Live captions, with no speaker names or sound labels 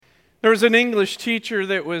There was an English teacher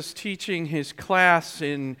that was teaching his class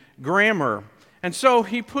in grammar. And so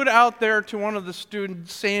he put out there to one of the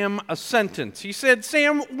students, Sam, a sentence. He said,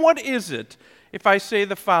 "Sam, what is it if I say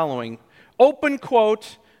the following? Open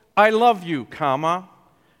quote, I love you, comma.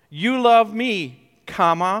 You love me,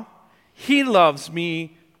 comma. He loves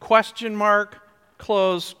me, question mark,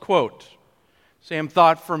 close quote." Sam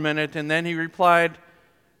thought for a minute and then he replied,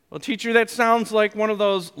 "Well, teacher, that sounds like one of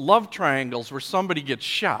those love triangles where somebody gets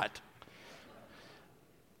shot."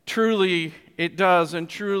 Truly, it does, and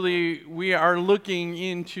truly, we are looking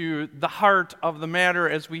into the heart of the matter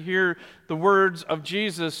as we hear the words of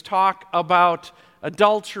Jesus talk about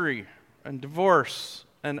adultery and divorce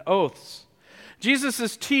and oaths. Jesus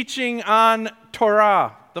is teaching on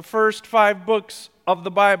Torah, the first 5 books of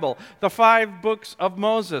the Bible, the 5 books of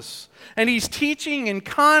Moses, and he's teaching in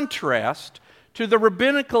contrast to the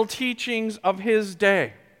rabbinical teachings of his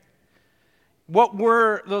day. What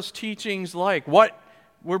were those teachings like? What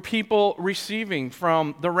were people receiving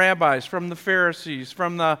from the rabbis, from the Pharisees,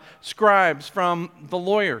 from the scribes, from the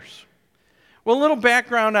lawyers? Well, a little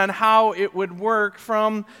background on how it would work.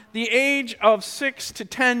 From the age of 6 to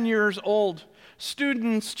 10 years old,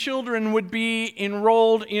 children would be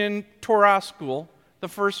enrolled in Torah school, the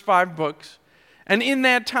first 5 books, and in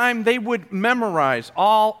that time they would memorize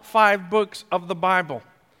all 5 books of the Bible.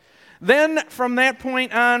 Then, from that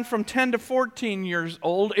point on, from 10 to 14 years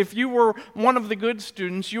old, if you were one of the good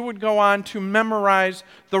students, you would go on to memorize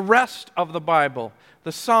the rest of the Bible,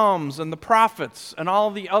 the Psalms and the prophets and all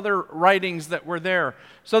the other writings that were there,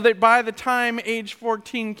 so that by the time age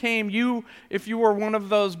 14 came, you, if you were one of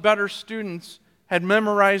those better students, had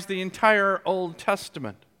memorized the entire Old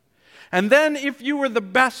Testament. And then, if you were the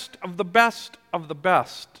best of the best of the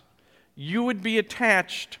best, you would be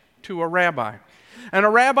attached to a rabbi. And a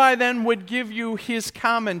rabbi then would give you his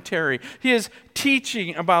commentary, his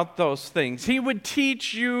teaching about those things. He would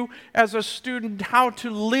teach you as a student how to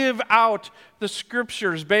live out the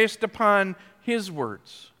scriptures based upon his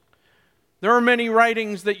words. There are many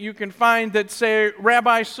writings that you can find that say,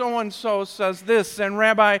 Rabbi so-and-so says this, and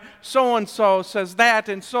Rabbi so-and-so says that.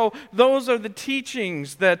 And so those are the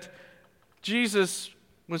teachings that Jesus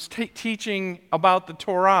was teaching about the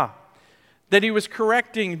Torah, that he was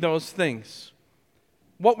correcting those things.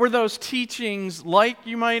 What were those teachings like,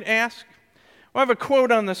 you might ask? Well, I have a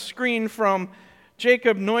quote on the screen from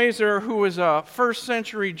Jacob Neuser, who was a first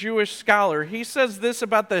century Jewish scholar. He says this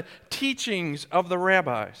about the teachings of the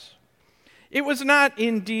rabbis. "It was not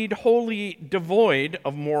indeed wholly devoid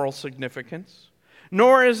of moral significance,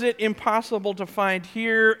 nor is it impossible to find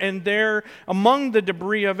here and there among the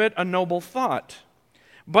debris of it a noble thought,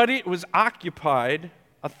 but it was occupied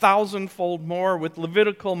 1,000-fold more with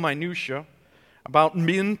Levitical minutiae, about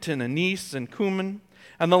mint and anise and cumin,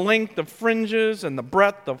 and the length of fringes and the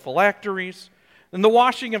breadth of phylacteries, and the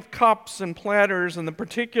washing of cups and platters, and the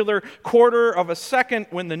particular quarter of a second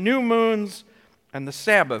when the new moons and the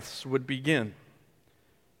Sabbaths would begin."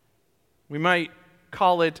 We might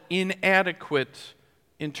call it inadequate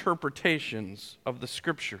interpretations of the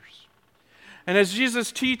Scriptures. And as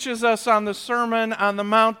Jesus teaches us on the Sermon on the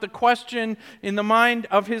Mount, the question in the mind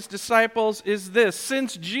of his disciples is this: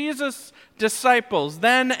 since Jesus' disciples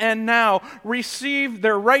then and now receive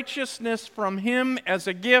their righteousness from him as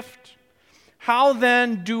a gift, how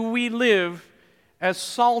then do we live as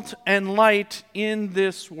salt and light in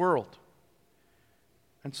this world?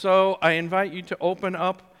 And so I invite you to open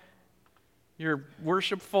up your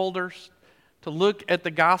worship folders, to look at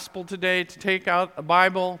the gospel today, to take out a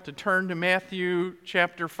Bible, to turn to Matthew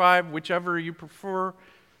chapter 5, whichever you prefer.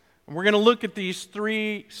 And we're going to look at these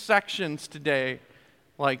 3 sections today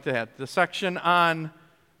like that. The section on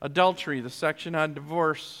adultery, the section on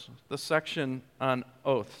divorce, the section on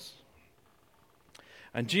oaths.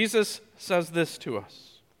 And Jesus says this to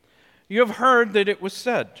us: "You have heard that it was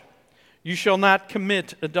said, 'You shall not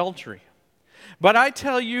commit adultery.' But I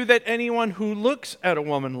tell you that anyone who looks at a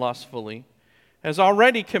woman lustfully has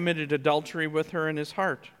already committed adultery with her in his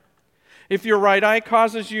heart. If your right eye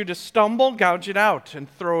causes you to stumble, gouge it out and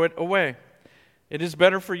throw it away. It is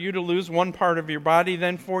better for you to lose one part of your body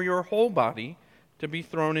than for your whole body to be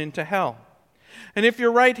thrown into hell. And if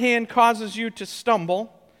your right hand causes you to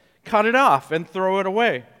stumble, cut it off and throw it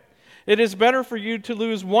away. It is better for you to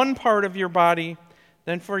lose one part of your body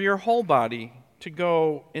than for your whole body to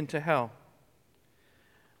go into hell."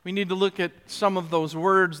 We need to look at some of those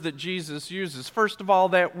words that Jesus uses. First of all,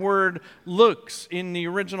 that word "looks" in the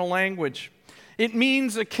original language. It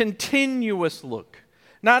means a continuous look,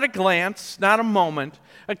 not a glance, not a moment.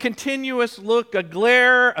 A continuous look, a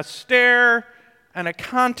glare, a stare, and a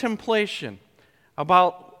contemplation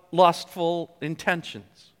about lustful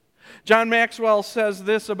intentions. John Maxwell says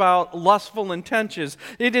this about lustful intentions.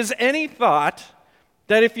 It is any thought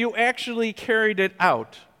that if you actually carried it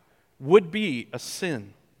out would be a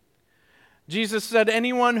sin. Jesus said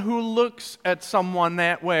anyone who looks at someone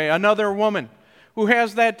that way, another woman, who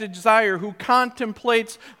has that desire, who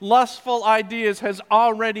contemplates lustful ideas, has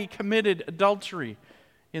already committed adultery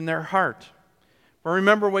in their heart. For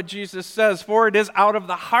remember what Jesus says, for it is out of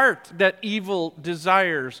the heart that evil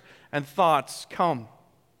desires and thoughts come.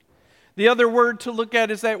 The other word to look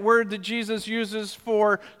at is that word that Jesus uses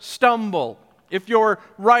for stumble. If your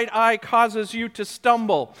right eye causes you to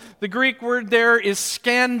stumble, the Greek word there is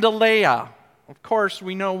scandaleia. Of course,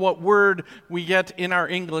 we know what word we get in our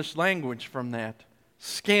English language from that.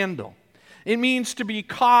 Scandal. It means to be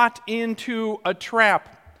caught into a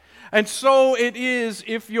trap. And so it is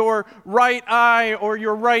if your right eye or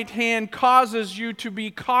your right hand causes you to be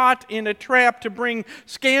caught in a trap to bring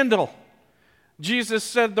scandal. Jesus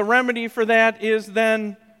said the remedy for that is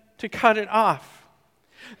then to cut it off.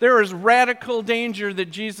 There is radical danger that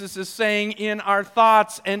Jesus is saying in our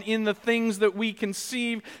thoughts and in the things that we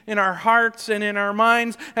conceive in our hearts and in our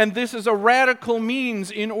minds, and this is a radical means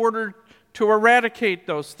in order to eradicate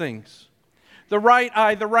those things. The right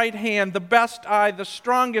eye, the right hand, the best eye, the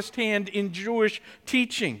strongest hand in Jewish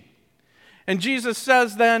teaching. And Jesus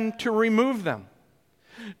says then to remove them.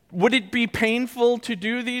 Would it be painful to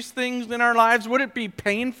do these things in our lives? Would it be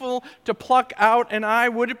painful to pluck out an eye?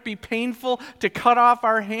 Would it be painful to cut off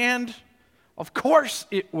our hand? Of course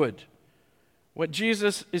it would. What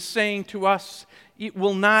Jesus is saying to us, it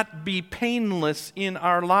will not be painless in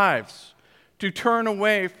our lives to turn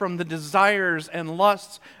away from the desires and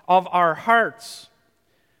lusts of our hearts.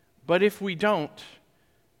 But if we don't,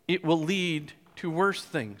 it will lead to worse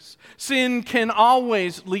things. Sin can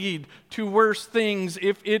always lead to worse things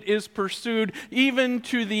if it is pursued, even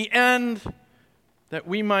to the end that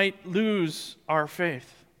we might lose our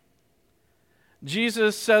faith.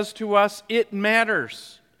 Jesus says to us, it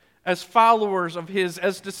matters as followers of His,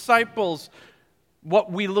 as disciples,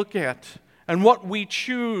 what we look at and what we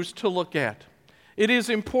choose to look at. It is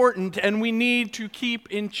important, and we need to keep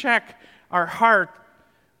in check our heart.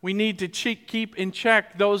 We need to keep in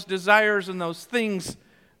check those desires and those things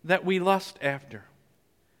that we lust after.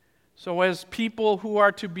 So as people who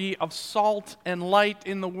are to be of salt and light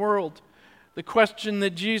in the world, the question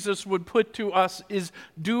that Jesus would put to us is,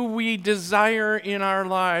 do we desire in our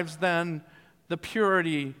lives then the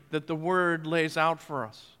purity that the Word lays out for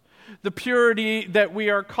us? The purity that we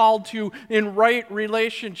are called to in right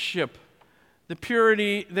relationship. The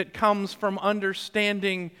purity that comes from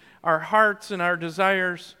understanding our hearts and our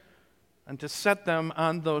desires, and to set them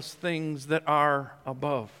on those things that are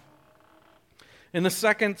above. In the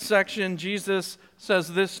second section, Jesus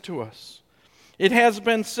says this to us. It has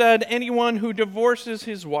been said, anyone who divorces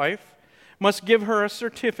his wife must give her a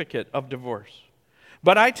certificate of divorce.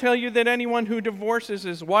 But I tell you that anyone who divorces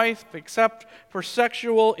his wife except for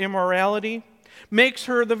sexual immorality makes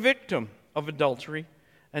her the victim of adultery,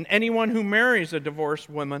 and anyone who marries a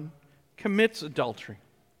divorced woman commits adultery.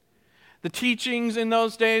 The teachings in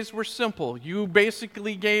those days were simple. You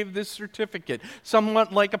basically gave this certificate,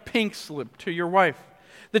 somewhat like a pink slip, to your wife.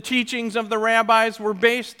 The teachings of the rabbis were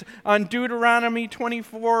based on Deuteronomy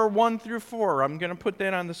 24, 1 through 4. I'm going to put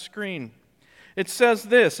that on the screen. It says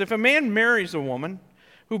this, if a man marries a woman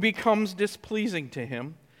who becomes displeasing to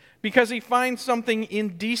him because he finds something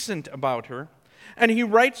indecent about her, and he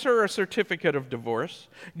writes her a certificate of divorce,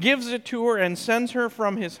 gives it to her and sends her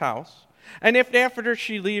from his house, and if after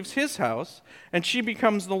she leaves his house and she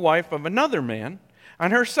becomes the wife of another man,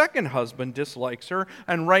 and her second husband dislikes her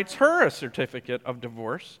and writes her a certificate of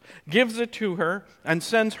divorce, gives it to her and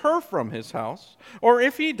sends her from his house, or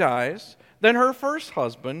if he dies, then her first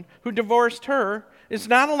husband, who divorced her, is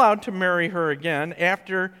not allowed to marry her again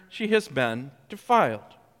after she has been defiled.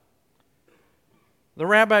 The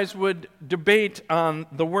rabbis would debate on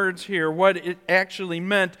the words here, what it actually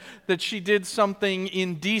meant that she did something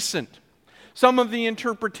indecent. Some of the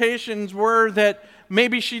interpretations were that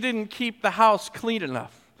maybe she didn't keep the house clean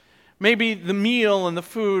enough. Maybe the meal and the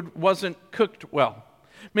food wasn't cooked well.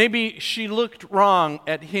 Maybe she looked wrong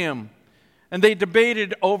at him. And they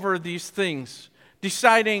debated over these things,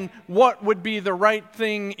 deciding what would be the right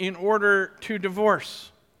thing in order to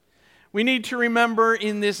divorce. We need to remember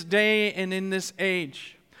in this day and in this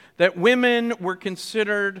age that women were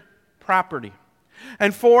considered property.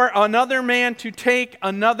 And for another man to take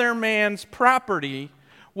another man's property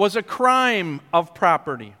was a crime of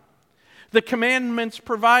property. The commandments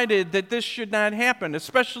provided that this should not happen,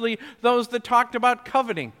 especially those that talked about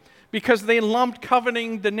coveting. because they lumped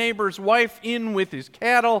coveting the neighbor's wife in with his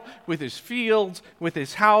cattle, with his fields, with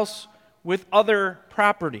his house, with other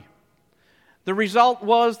property. The result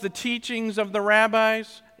was the teachings of the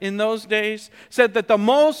rabbis in those days said that the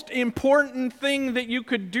most important thing that you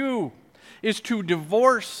could do is to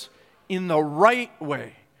divorce in the right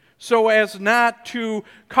way, so as not to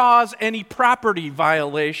cause any property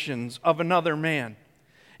violations of another man.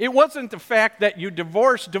 It wasn't the fact that you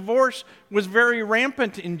divorce. Divorce was very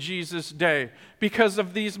rampant in Jesus' day because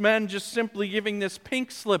of these men just simply giving this pink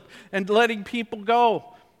slip and letting people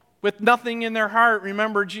go with nothing in their heart.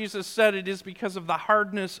 Remember, Jesus said it is because of the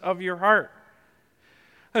hardness of your heart.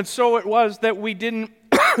 And so it was that we didn't,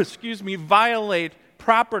 violate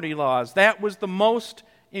property laws. That was the most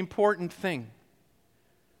important thing.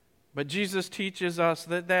 But Jesus teaches us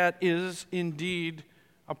that that is indeed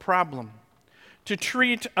a problem. To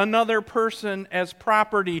treat another person as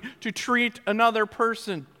property, to treat another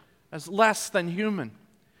person as less than human.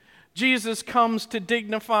 Jesus comes to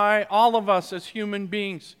dignify all of us as human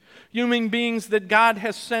beings that God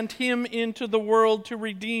has sent him into the world to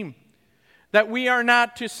redeem. That we are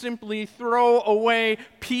not to simply throw away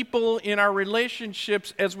people in our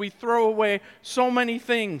relationships as we throw away so many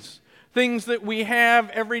things that we have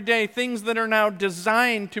every day, things that are now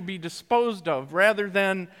designed to be disposed of rather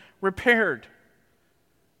than repaired.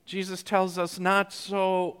 Jesus tells us not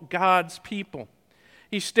so God's people.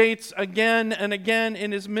 He states again and again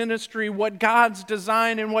in his ministry what God's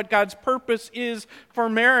design and what God's purpose is for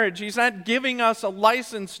marriage. He's not giving us a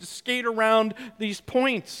license to skate around these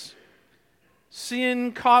points.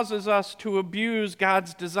 Sin causes us to abuse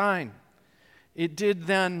God's design. It did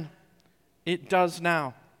then, it does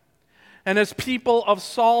now. And as people of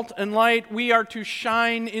salt and light, we are to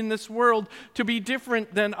shine in this world, to be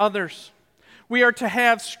different than others. We are to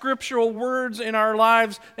have scriptural words in our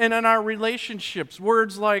lives and in our relationships.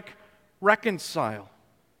 Words like reconcile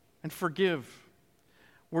and forgive.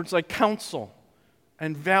 Words like counsel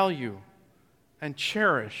and value and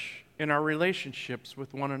cherish in our relationships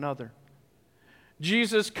with one another.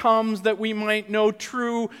 Jesus comes that we might know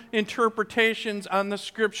true interpretations on the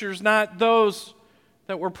Scriptures, not those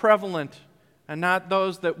that were prevalent and not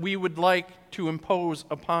those that we would like to impose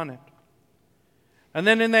upon it. And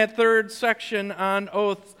then in that third section on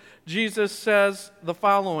oaths, Jesus says the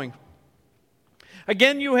following.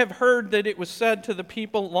 Again, you have heard that it was said to the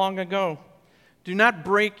people long ago, do not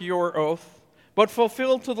break your oath, but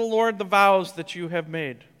fulfill to the Lord the vows that you have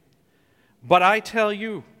made. But I tell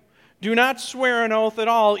you, do not swear an oath at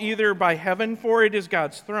all, either by heaven, for it is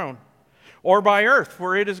God's throne, or by earth,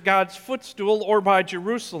 for it is God's footstool, or by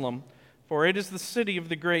Jerusalem, for it is the city of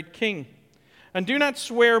the great King. And do not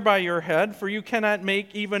swear by your head, for you cannot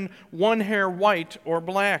make even one hair white or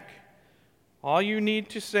black. All you need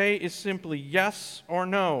to say is simply yes or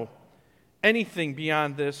no. Anything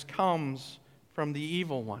beyond this comes from the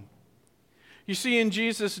evil one. You see, in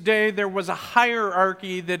Jesus' day, there was a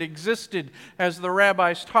hierarchy that existed, as the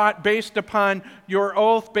rabbis taught, based upon your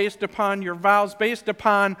oath, based upon your vows, based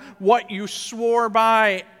upon what you swore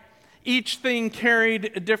by. Each thing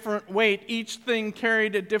carried a different weight. Each thing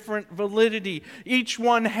carried a different validity. Each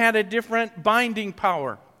one had a different binding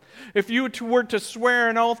power. If you were to swear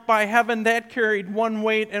an oath by heaven, that carried one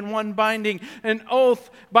weight and one binding. An oath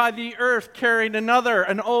by the earth carried another.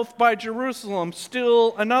 An oath by Jerusalem,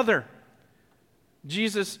 still another.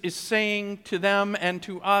 Jesus is saying to them and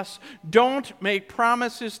to us, don't make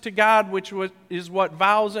promises to God, which is what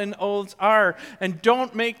vows and oaths are. And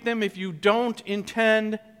don't make them if you don't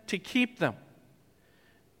intend to keep them,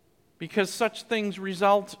 because such things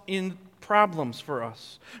result in problems for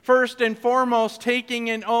us. First and foremost, taking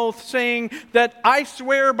an oath saying that I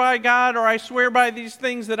swear by God, or I swear by these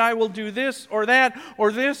things that I will do this or that,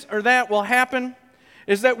 or this or that will happen,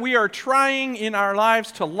 is that we are trying in our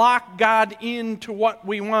lives to lock God into what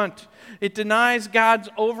we want. It denies God's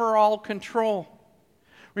overall control.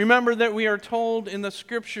 Remember that we are told in the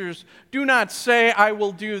Scriptures, do not say, I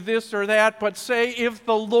will do this or that, but say, if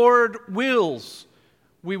the Lord wills,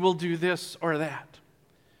 we will do this or that.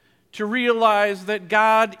 To realize that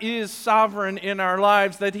God is sovereign in our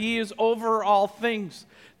lives, that He is over all things,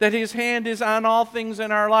 that His hand is on all things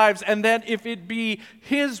in our lives, and that if it be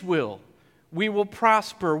His will, we will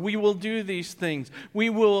prosper, we will do these things, we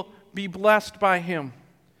will be blessed by Him.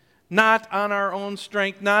 Not on our own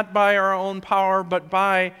strength, not by our own power, but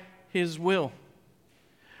by His will.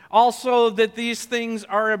 Also, that these things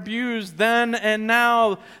are abused then and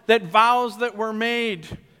now, that vows that were made,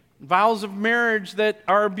 vows of marriage that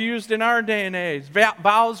are abused in our day and age,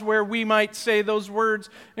 vows where we might say those words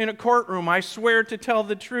in a courtroom, I swear to tell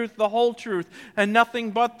the truth, the whole truth, and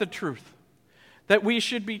nothing but the truth. that we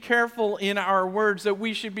should be careful in our words, that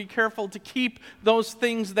we should be careful to keep those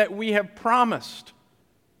things that we have promised,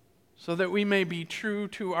 so that we may be true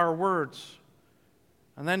to our words.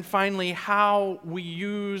 And then finally, how we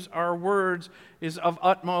use our words is of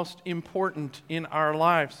utmost importance in our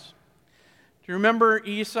lives. Do you remember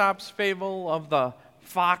Aesop's fable of the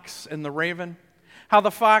fox and the raven? How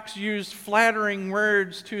the fox used flattering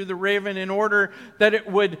words to the raven in order that it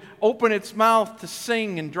would open its mouth to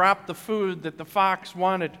sing and drop the food that the fox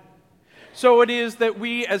wanted. So it is that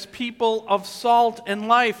we as people of salt and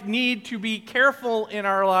life need to be careful in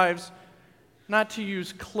our lives, not to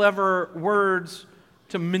use clever words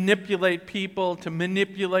to manipulate people, to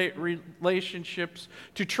manipulate relationships,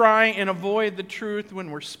 to try and avoid the truth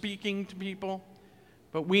when we're speaking to people.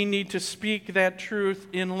 But we need to speak that truth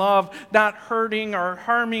in love, not hurting or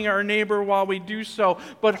harming our neighbor while we do so,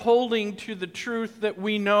 but holding to the truth that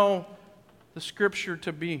we know the Scripture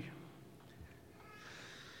to be.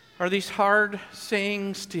 Are these hard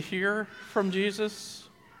sayings to hear from Jesus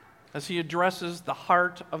as he addresses the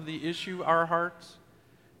heart of the issue, our hearts?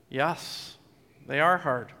 Yes, they are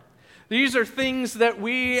hard. These are things that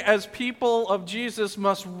we as people of Jesus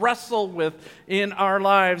must wrestle with in our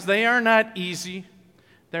lives. They are not easy.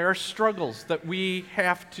 There are struggles that we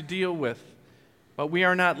have to deal with, but we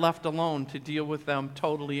are not left alone to deal with them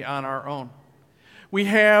totally on our own. We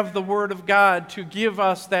have the Word of God to give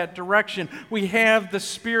us that direction. We have the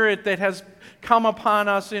Spirit that has come upon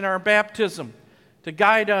us in our baptism to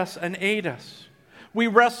guide us and aid us. We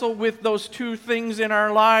wrestle with those two things in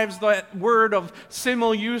our lives, that word of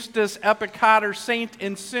simul justus eppecator, saint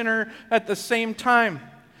and sinner at the same time.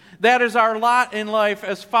 That is our lot in life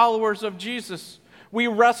as followers of Jesus. We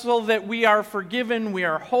wrestle that we are forgiven, we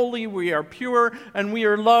are holy, we are pure, and we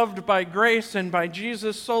are loved by grace and by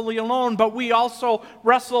Jesus solely alone. But we also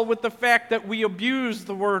wrestle with the fact that we abuse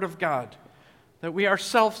the Word of God, that we are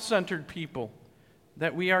self-centered people,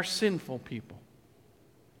 that we are sinful people.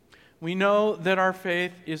 We know that our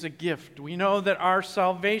faith is a gift. We know that our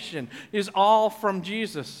salvation is all from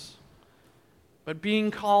Jesus. But being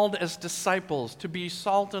called as disciples to be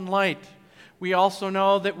salt and light, we also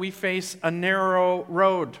know that we face a narrow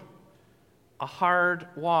road, a hard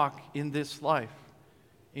walk in this life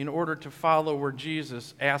in order to follow where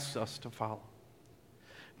Jesus asks us to follow.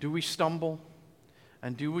 Do we stumble?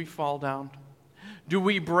 And do we fall down? Do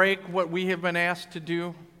we break what we have been asked to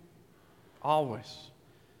do? Always.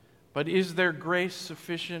 But is there grace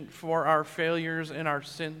sufficient for our failures and our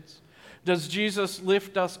sins? Does Jesus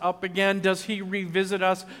lift us up again? Does he revisit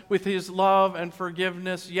us with his love and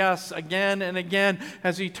forgiveness? Yes, again and again,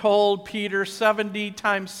 as he told Peter 70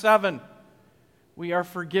 times 7. We are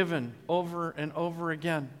forgiven over and over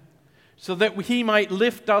again, so that he might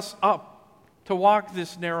lift us up to walk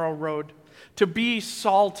this narrow road, to be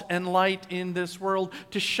salt and light in this world,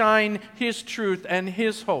 to shine his truth and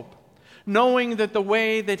his hope, knowing that the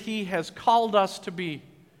way that he has called us to be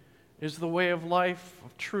is the way of life,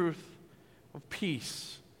 of truth, of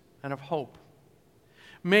peace, and of hope.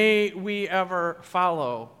 May we ever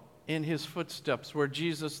follow in his footsteps where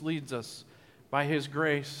Jesus leads us by his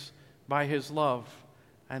grace, by his love,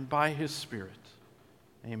 and by his Spirit.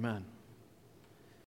 Amen.